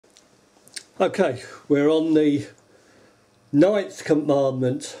Okay, we're on the ninth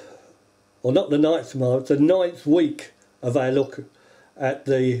commandment, or not the ninth commandment, the ninth week of our look at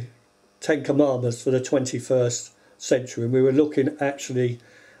the Ten Commandments for the 21st century. We were looking actually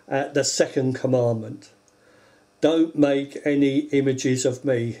at the second commandment. Don't make any images of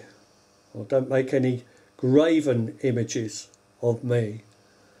me, or don't make any graven images of me,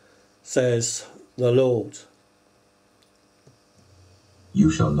 says the Lord. You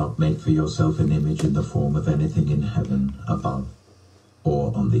shall not make for yourself an image in the form of anything in heaven above,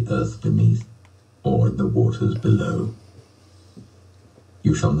 or on the earth beneath, or in the waters below.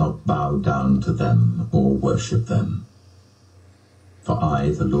 You shall not bow down to them or worship them. For I,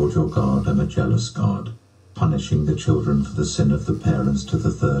 the Lord your God, am a jealous God, punishing the children for the sin of the parents to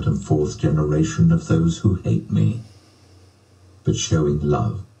the third and fourth generation of those who hate me, but showing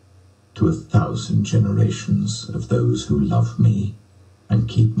love to 1,000 generations of those who love me and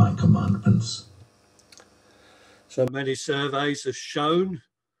keep my commandments. So many surveys have shown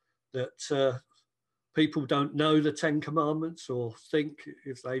that people don't know the Ten Commandments, or think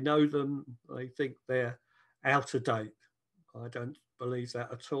if they know them, they think they're out of date. I don't believe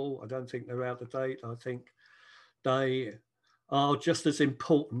that at all. I don't think they're out of date. I think they are just as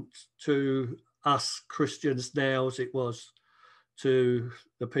important to us Christians now as it was to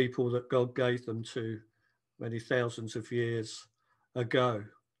the people that God gave them to many thousands of years ago.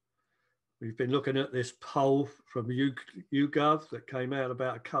 We've been looking at this poll from YouGov that came out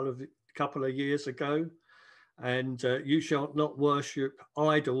about a couple of years ago, and you shall not worship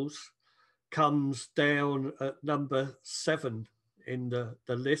idols comes down at number 7 in the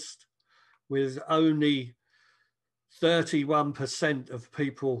list, with only 31% of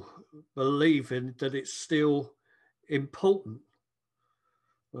people believing that it's still important.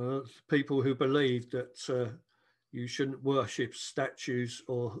 People who believe that you shouldn't worship statues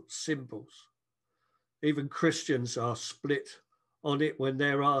or symbols. Even Christians are split on it when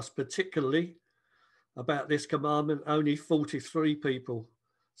they're asked particularly about this commandment. Only 43 people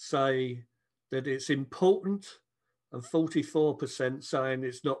say that it's important, and 44% saying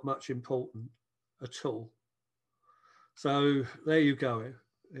it's not much important at all. So there you go.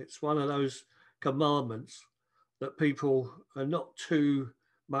 It's one of those commandments that people are not too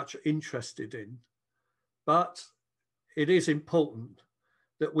much interested in, but it is important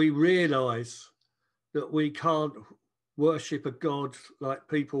that we realize that we can't worship a God like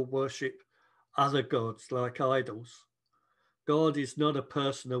people worship other gods, like idols. God is not a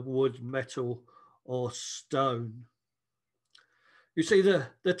person of wood, metal, or stone. You see,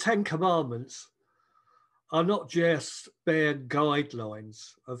 the Ten Commandments are not just bare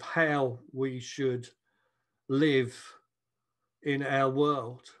guidelines of how we should live in our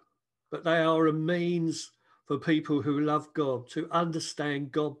world, but they are a means for people who love God to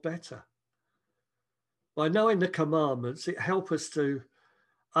understand God better. By knowing the commandments, it helps us to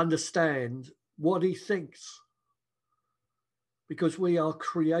understand what he thinks, because we are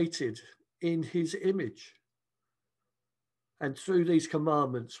created in his image. And through these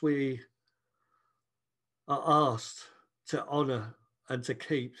commandments, we are asked to honor and to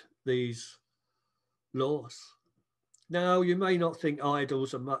keep these laws. Now, you may not think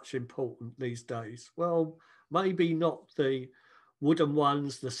idols are much important these days. Well, maybe not the wooden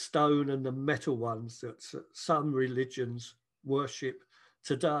ones, the stone and the metal ones that some religions worship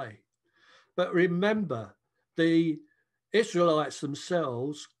today. But remember, the Israelites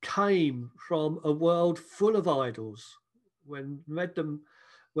themselves came from a world full of idols. When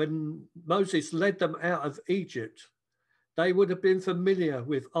Moses led them out of Egypt, they would have been familiar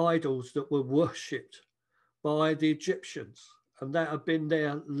with idols that were worshipped by the Egyptians, and that had been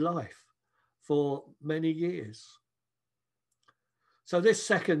their life for many years. So this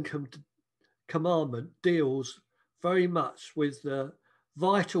second commandment deals very much with the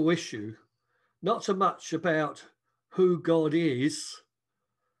vital issue, not so much about who God is,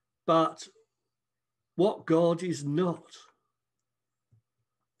 but what God is not.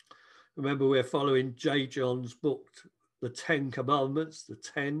 Remember, we're following J. John's book, The 10 Commandments, the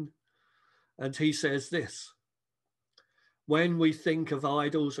 10, and he says this: when we think of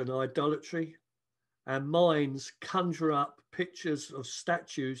idols and idolatry, our minds conjure up pictures of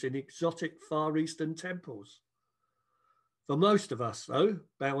statues in exotic Far Eastern temples. For most of us, though,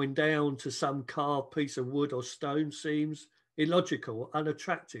 bowing down to some carved piece of wood or stone seems illogical,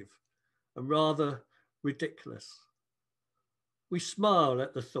 unattractive, and rather ridiculous. We smile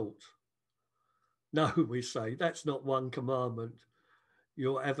at the thought. No, we say, that's not one commandment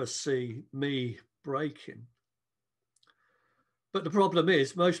you'll ever see me breaking. But the problem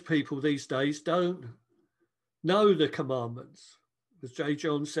is, most people these days don't know the commandments. as J.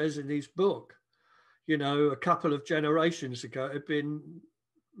 John says in his book. You know, a couple of generations ago, it had been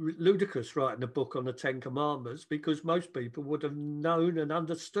ludicrous writing a book on the Ten Commandments, because most people would have known and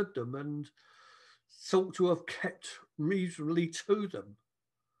understood them and thought to have kept reasonably to them.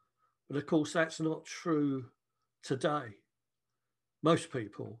 But of course, that's not true today. Most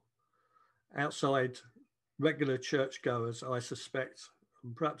people outside regular churchgoers, I suspect,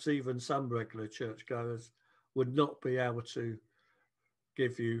 and perhaps even some regular churchgoers, would not be able to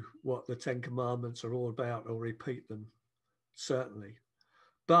give you what the Ten Commandments are all about or repeat them, certainly.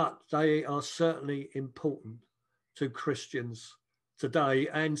 But they are certainly important to Christians today,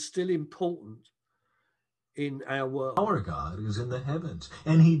 and still important in our world. Our God is in the heavens,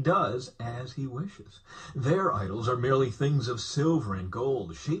 and he does as he wishes. Their idols are merely things of silver and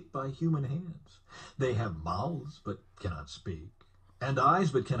gold, shaped by human hands. They have mouths, but cannot speak, and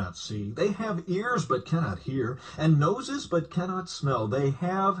eyes, but cannot see. They have ears, but cannot hear, and noses, but cannot smell. They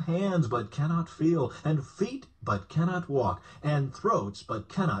have hands, but cannot feel, and feet, but cannot walk, and throats, but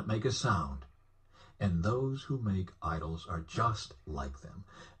cannot make a sound. And those who make idols are just like them,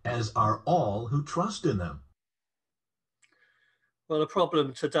 as are all who trust in them. Well, the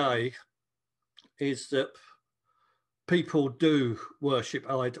problem today is that people do worship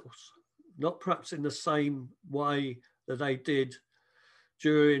idols, not perhaps in the same way that they did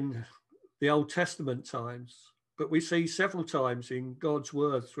during the Old Testament times, but we see several times in God's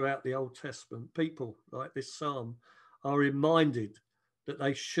word throughout the Old Testament, people like this psalm are reminded that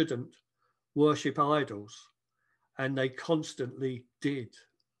they shouldn't worship idols, and they constantly did.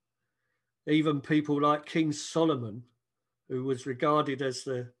 Even people like King Solomon, who was regarded as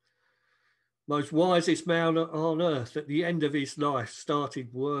the most wisest man on earth, at the end of his life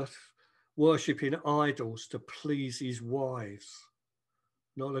started worshipping idols to please his wives.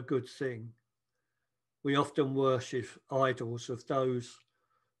 Not a good thing. We often worship idols of those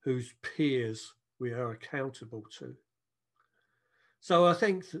whose peers we are accountable to. So I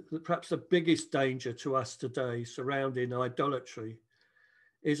think that perhaps the biggest danger to us today surrounding idolatry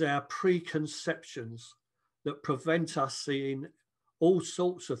is our preconceptions that prevent us seeing all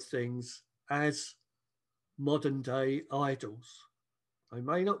sorts of things as modern day idols. They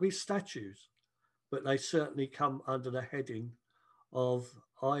may not be statues, but they certainly come under the heading of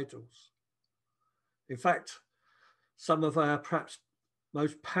idols. In fact, some of our perhaps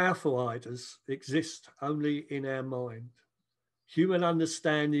most powerful idols exist only in our mind. Human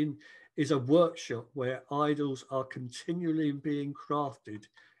understanding is a workshop where idols are continually being crafted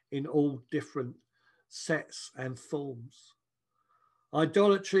in all different sets and forms.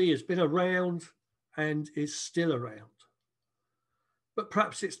 Idolatry has been around and is still around. But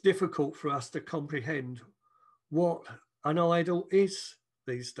perhaps it's difficult for us to comprehend what an idol is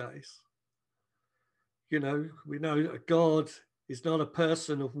these days. You know, we know that God is not a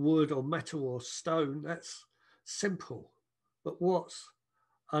person of wood or metal or stone. That's simple. But what's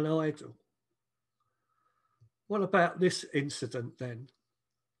an idol? What about this incident then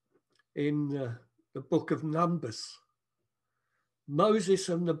in the book of Numbers? Moses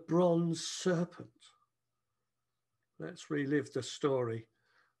and the bronze serpent. Let's relive the story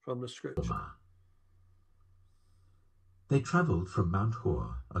from the scripture. They travelled from Mount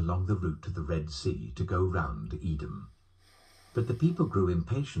Hor along the route to the Red Sea to go round Edom. But the people grew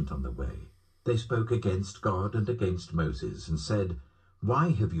impatient on the way. They spoke against God and against Moses and said, "Why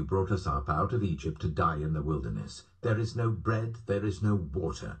have you brought us up out of Egypt to die in the wilderness? There is no bread, there is no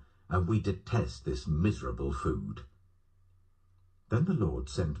water, and we detest this miserable food." Then the Lord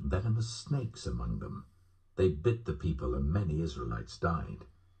sent venomous snakes among them. They bit the people, and many Israelites died.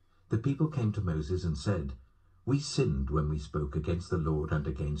 The people came to Moses and said, "We sinned when we spoke against the Lord and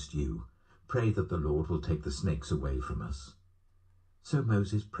against you. Pray that the Lord will take the snakes away from us." So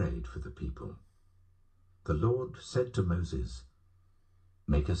Moses prayed for the people. The Lord said to Moses,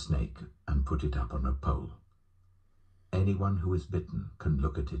 "Make a snake and put it up on a pole. Anyone who is bitten can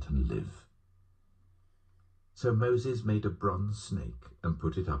look at it and live." So Moses made a bronze snake and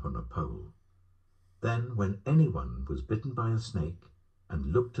put it up on a pole. Then when anyone was bitten by a snake and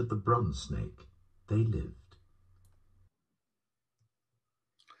looked at the bronze snake, they lived.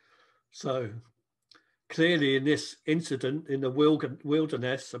 So clearly in this incident in the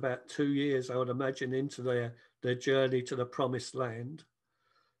wilderness, about 2 years, I would imagine, into their journey to the promised land,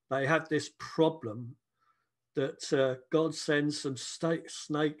 they had this problem that God sends some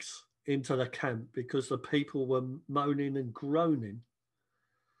snakes into the camp because the people were moaning and groaning,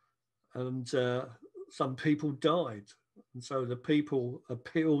 and some people died. And so the people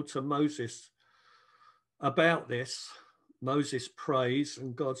appealed to Moses about this. Moses prays,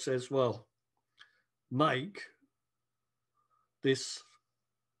 and God says, well, make this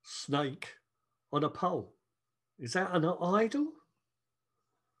snake on a pole. Is that an idol?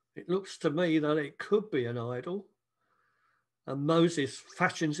 It looks to me that it could be an idol. And Moses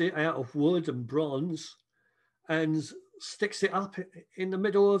fashions it out of wood and bronze and sticks it up in the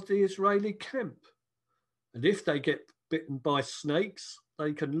middle of the Israeli camp. And if they get bitten by snakes,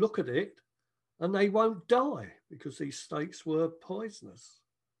 they can look at it and they won't die because these snakes were poisonous.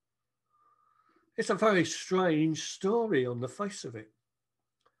 It's a very strange story on the face of it.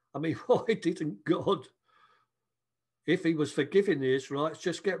 I mean, why didn't God, if he was forgiving the Israelites,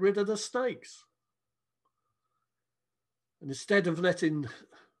 just get rid of the snakes? And instead of letting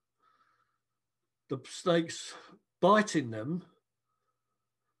the snakes biting them,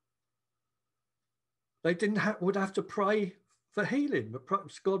 they would have to pray for healing. But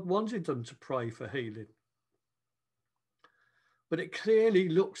perhaps God wanted them to pray for healing. But it clearly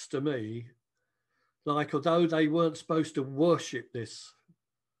looks to me like, although they weren't supposed to worship this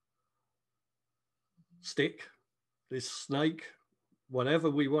stick, this snake, whatever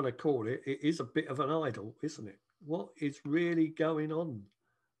we want to call it, it is a bit of an idol, isn't it? What is really going on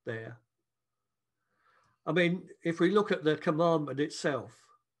there? I mean, if we look at the commandment itself,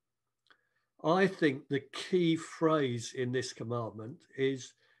 I think the key phrase in this commandment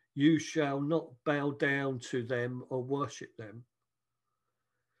is, you shall not bow down to them or worship them.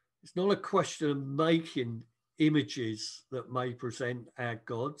 It's not a question of making images that may present our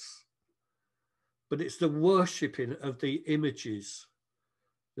gods, but it's the worshipping of the images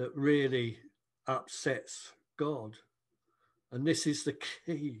that really upsets God. And this is the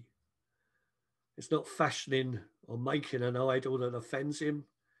key. It's not fashioning or making an idol that offends him.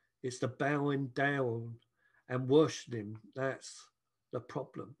 It's the bowing down and worshiping him. That's the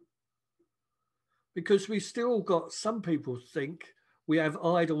problem. Because we still got, some people think we have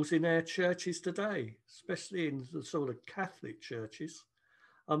idols in our churches today, especially in the sort of Catholic churches.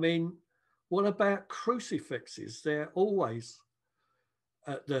 I mean, what about crucifixes? They're always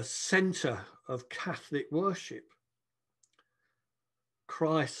at the center of Catholic worship.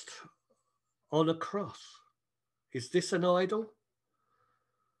 Christ on a cross. Is this an idol?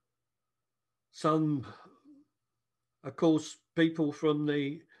 Some, of course, people from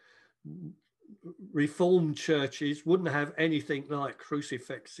the Reformed churches wouldn't have anything like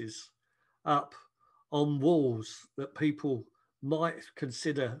crucifixes up on walls that people might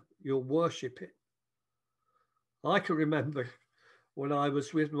consider you're worshipping. I can remember when I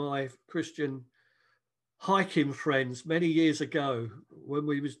was with my Christian hiking friends many years ago, when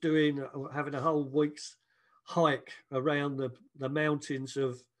we was having a whole week's hike around the mountains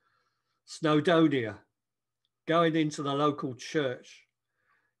of Snowdonia, going into the local church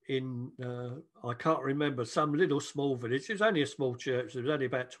in, I can't remember, some little small village. It was only a small church. There was only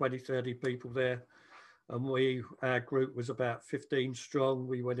about 20, 30 people there. And our group was about 15 strong.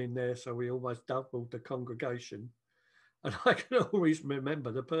 We went in there, so we almost doubled the congregation. And I can always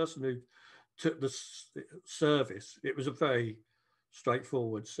remember the person who took the service. It was a very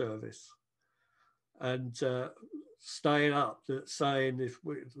straightforward service. And staying up, saying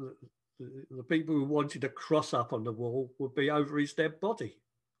the people who wanted to cross up on the wall would be over his dead body.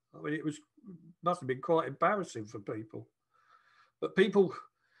 I mean, must have been quite embarrassing for people. But people,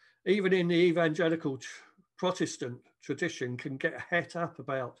 even in the evangelical Protestant tradition, can get het up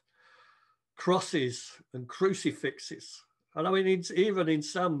about crosses and crucifixes. And I mean, even in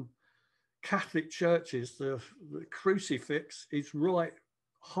some Catholic churches, the crucifix is right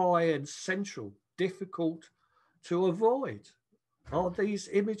high and central, difficult to avoid. Are these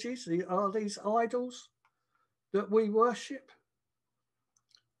images, are these idols that we worship?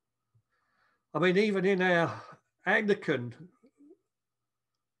 I mean, even in our Anglican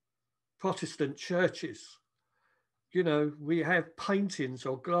Protestant churches, you know, we have paintings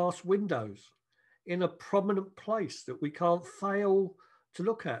or glass windows in a prominent place that we can't fail to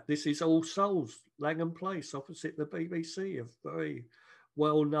look at. This is All Souls, Langham Place, opposite the BBC, a very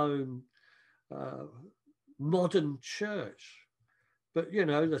well-known modern church. But, you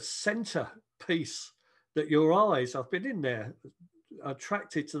know, the centerpiece that your eyes, I've been in there,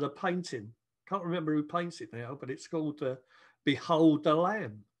 attracted to the painting. Can't remember who paints it now, but it's called Behold the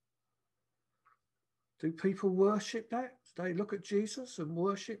Lamb. Do people worship that? Do they look at Jesus and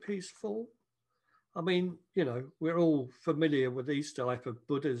worship his form? I mean, you know, we're all familiar with these type of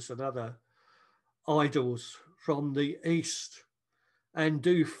Buddhas and other idols from the East, and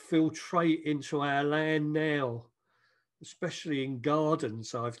do filtrate into our land now, especially in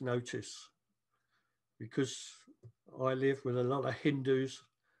gardens, I've noticed, because I live with a lot of Hindus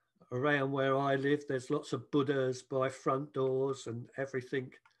around where I live. There's lots of Buddhas by front doors and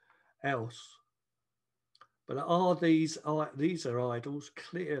everything else. But are these are idols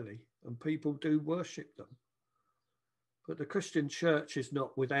clearly, and people do worship them. But the Christian church is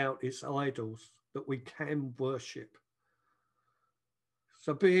not without its idols that we can worship.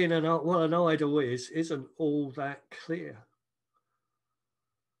 So being what an idol is isn't all that clear.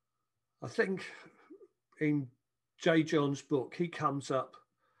 I think in J. John's book, he comes up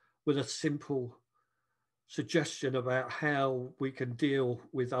with a simple suggestion about how we can deal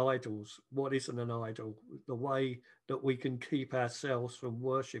with idols. What isn't an idol? The way that we can keep ourselves from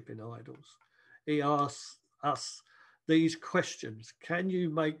worshipping idols. He asks us these questions. Can you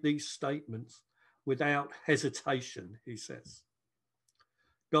make these statements without hesitation? He says.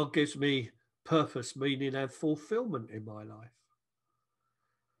 God gives me purpose, meaning, and fulfillment in my life.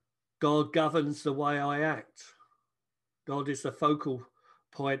 God governs the way I act. God is the focal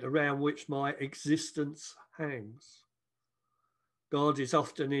point around which my existence hangs. God is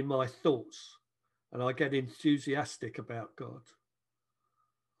often in my thoughts, and I get enthusiastic about God.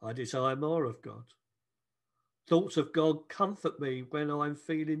 I desire more of God. Thoughts of God comfort me when I'm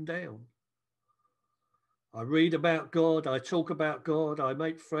feeling down. I read about God, I talk about God, I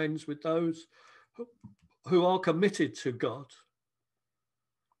make friends with those who are committed to God.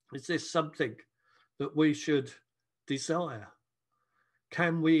 Is this something that we should desire?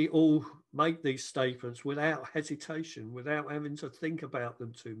 Can we all make these statements without hesitation, without having to think about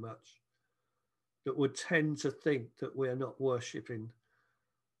them too much? That would tend to think that we're not worshipping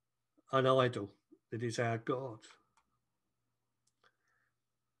an idol that is our God.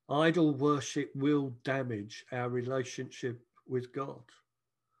 Idol worship will damage our relationship with God.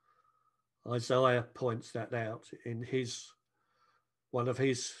 Isaiah points that out in one of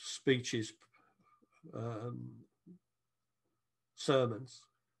his speeches, sermons.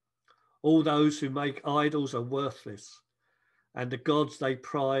 All those who make idols are worthless, and the gods they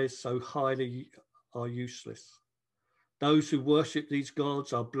prize so highly are useless. Those who worship these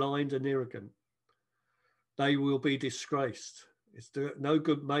gods are blind and arrogant. They will be disgraced. It's no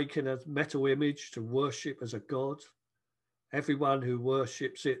good making a metal image to worship as a god. Everyone who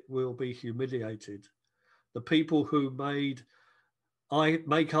worships it will be humiliated. The people who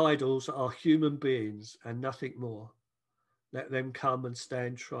make idols are human beings and nothing more. Let them come and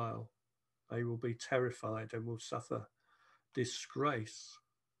stand trial. They will be terrified and will suffer disgrace.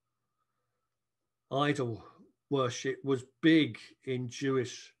 Idol worship was big in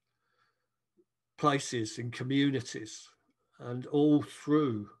Jewish places and communities, and all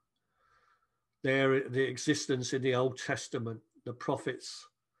through the existence in the Old Testament, the prophets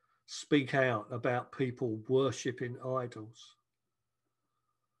speak out about people worshipping idols.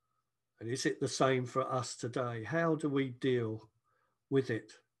 And is it the same for us today? How do we deal with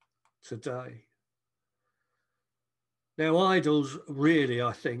it today? Now, idols really,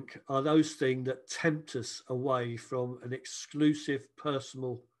 I think, are those things that tempt us away from an exclusive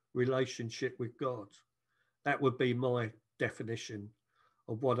personal relationship with God. That would be my definition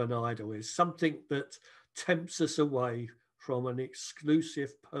of what an idol is. Something that tempts us away from an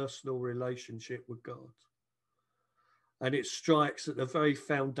exclusive personal relationship with God. And it strikes at the very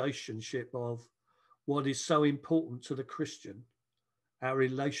foundation of what is so important to the Christian, our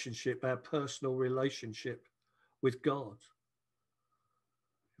relationship, our personal relationship with God.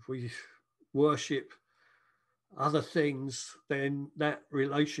 If we worship other things, then that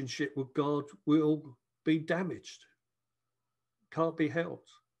relationship with God will be damaged. Can't be helped.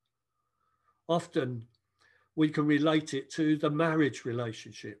 Often we can relate it to the marriage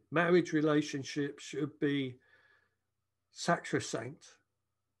relationship. Marriage relationship should be sacrosanct.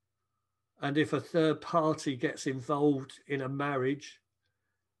 And if a third party gets involved in a marriage,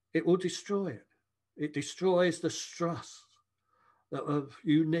 it will destroy it. It destroys the trust that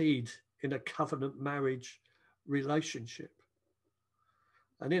you need in a covenant marriage relationship.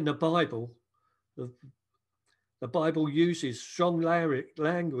 And in the Bible, the Bible uses strong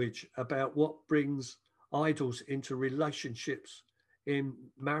language about what brings idols into relationships in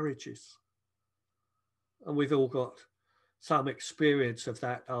marriages. And we've all got some experience of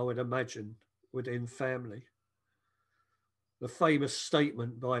that, I would imagine, within family. The famous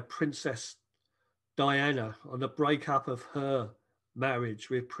statement by Princess Diana on the breakup of her marriage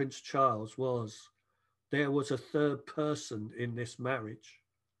with Prince Charles was, "There was a third person in this marriage."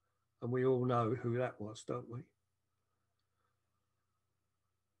 And we all know who that was, don't we?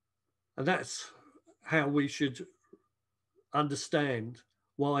 And that's how we should understand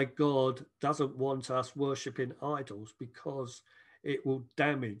why God doesn't want us worshipping idols, because it will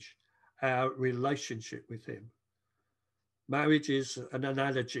damage our relationship with him. Marriage is an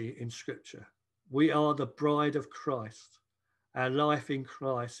analogy in Scripture. We are the bride of Christ. Our life in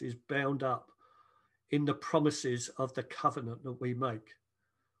Christ is bound up in the promises of the covenant that we make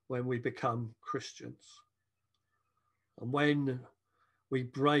when we become Christians. And when we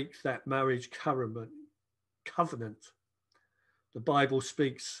break that marriage covenant, the Bible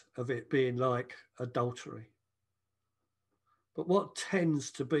speaks of it being like adultery. But what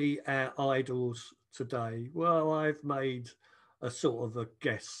tends to be our idols today? Well, I've made a sort of a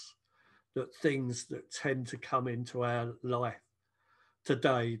guess that things that tend to come into our life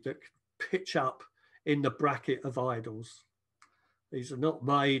today that pitch up in the bracket of idols. These are not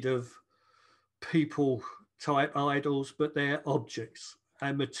made of people type idols, but they're objects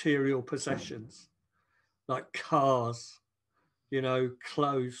and material possessions like cars,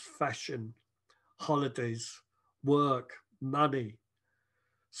 clothes, fashion, holidays, work, money,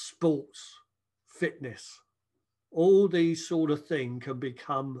 sports, fitness. All these sort of things can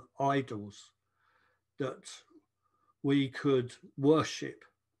become idols that we could worship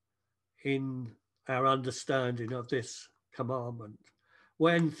in our understanding of this commandment.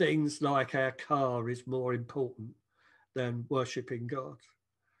 When things like our car is more important than worshipping God.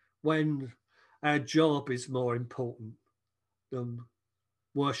 When our job is more important than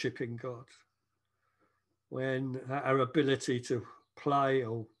worshipping God. When our ability to play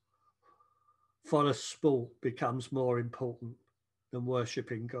or follow sport becomes more important than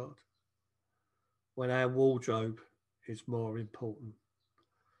worshipping God. When our wardrobe is more important.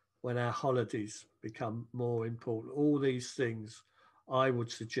 When our holidays become more important. All these things, I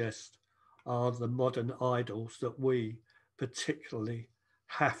would suggest, are the modern idols that we particularly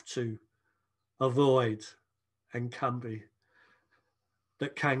have to avoid and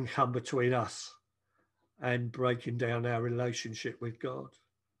that can come between us and breaking down our relationship with God.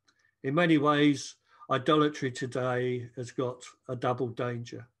 In many ways, idolatry today has got a double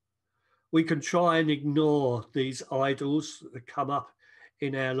danger. We can try and ignore these idols that come up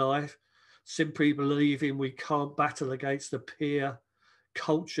in our life, simply believing we can't battle against the peer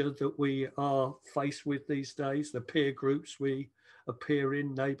culture that we are faced with these days, the peer groups we appear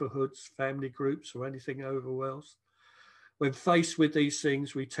in, neighborhoods, family groups, or anything over else. When faced with these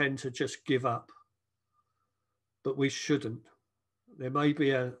things, we tend to just give up, but we shouldn't. There may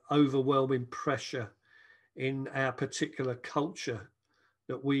be an overwhelming pressure in our particular culture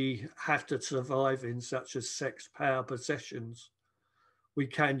that we have to survive in, such as sex, power, possessions. We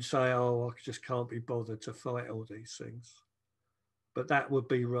can say, oh, I just can't be bothered to fight all these things. But that would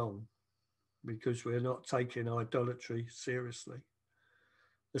be wrong, because we're not taking idolatry seriously.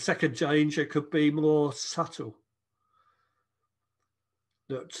 The second danger could be more subtle,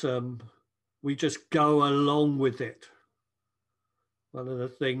 that we just go along with it. One of the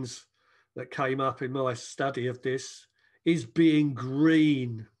things that came up in my study of this is being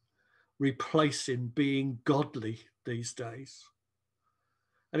green, replacing being godly these days.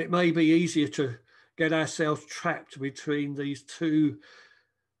 And it may be easier to get ourselves trapped between these two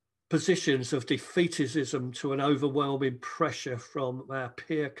positions of defeatism to an overwhelming pressure from our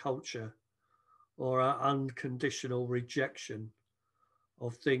peer culture or our unconditional rejection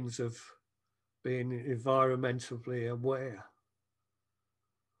of things of being environmentally aware.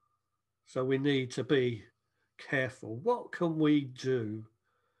 So we need to be careful. What can we do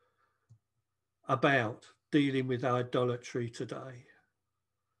about dealing with idolatry today?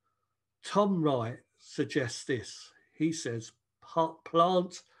 Tom Wright suggests this. He says,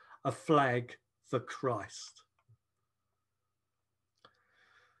 plant a flag for Christ.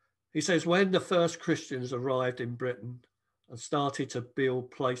 He says, when the first Christians arrived in Britain and started to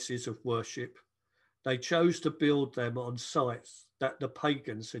build places of worship, they chose to build them on sites that the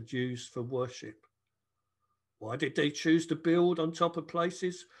pagans had used for worship. Why did they choose to build on top of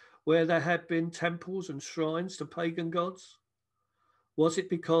places where there had been temples and shrines to pagan gods? Was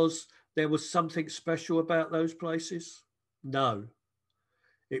it because there was something special about those places? No,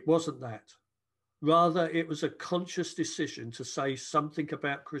 it wasn't that. Rather, it was a conscious decision to say something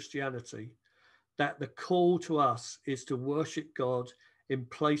about Christianity, that the call to us is to worship God in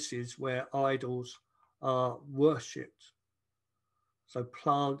places where idols are worshipped. So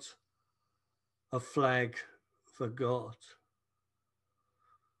plant a flag for God.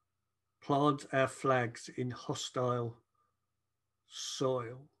 Plant our flags in hostile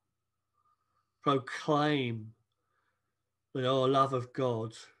soil. Proclaim our love of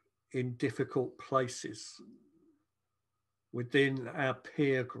God in difficult places within our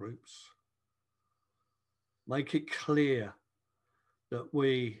peer groups. Make it clear that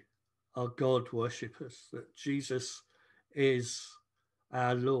we are God worshippers, that Jesus is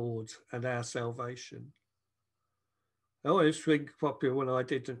our Lord and our salvation. I always think popular when I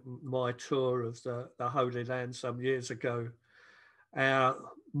did my tour of the Holy Land some years ago, our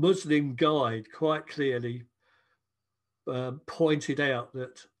Muslim guide quite clearly pointed out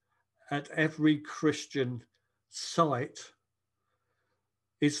that at every Christian site,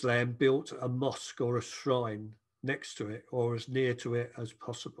 Islam built a mosque or a shrine next to it or as near to it as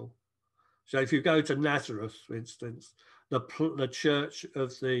possible. So if you go to Nazareth, for instance, the church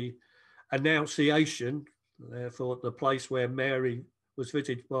of the Annunciation, therefore the place where Mary was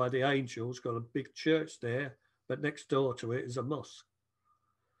visited by the angels, got a big church there, but next door to it is a mosque.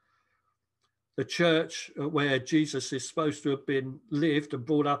 The church where Jesus is supposed to have been lived and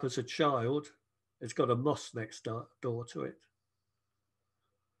brought up as a child, it's got a mosque next door to it.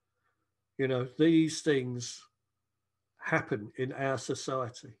 You know, these things happen in our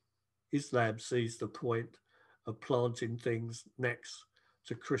society. Islam sees the point of planting things next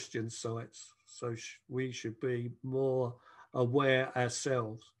to Christian sites. So we should be more aware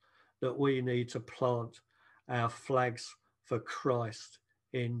ourselves that we need to plant our flags for Christ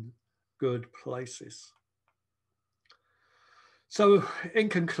in good places. So in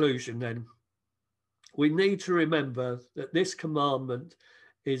conclusion then, we need to remember that this commandment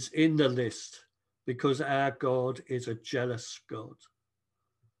is in the list because our God is a jealous God.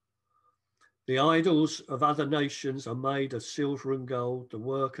 The idols of other nations are made of silver and gold, the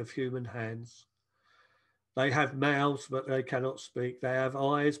work of human hands. They have mouths, but they cannot speak. They have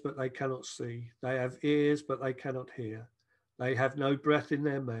eyes, but they cannot see. They have ears, but they cannot hear. They have no breath in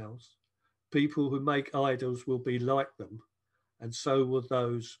their mouths. People who make idols will be like them, and so will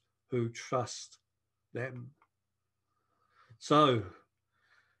those who trust them. So,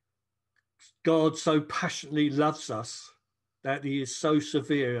 God so passionately loves us that he is so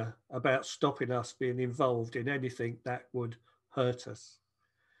severe about stopping us being involved in anything that would hurt us.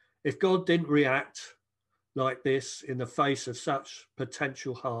 If God didn't react like this in the face of such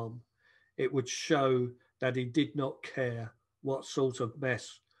potential harm, it would show that he did not care what sort of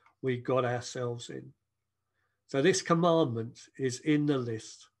mess we got ourselves in. So this commandment is in the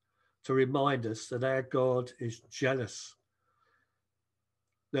list to remind us that our God is jealous,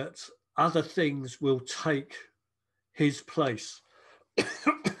 that other things will take his place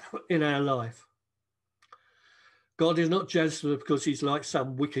in our life. God is not jealous because he's like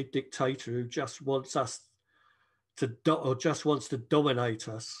some wicked dictator who just wants us to just wants to dominate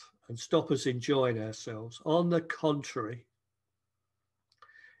us and stop us enjoying ourselves. On the contrary,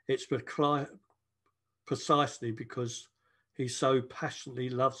 it's precisely because he so passionately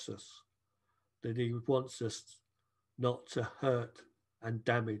loves us that he wants us not to hurt and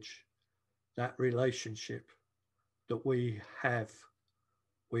damage that relationship that we have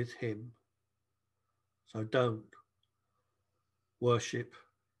with him. So don't worship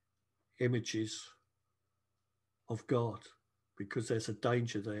images of God, because there's a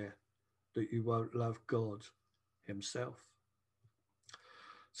danger there that you won't love God himself.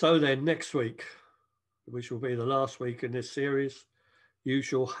 So then next week, which will be the last week in this series, you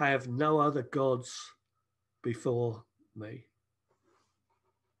shall have no other gods before me.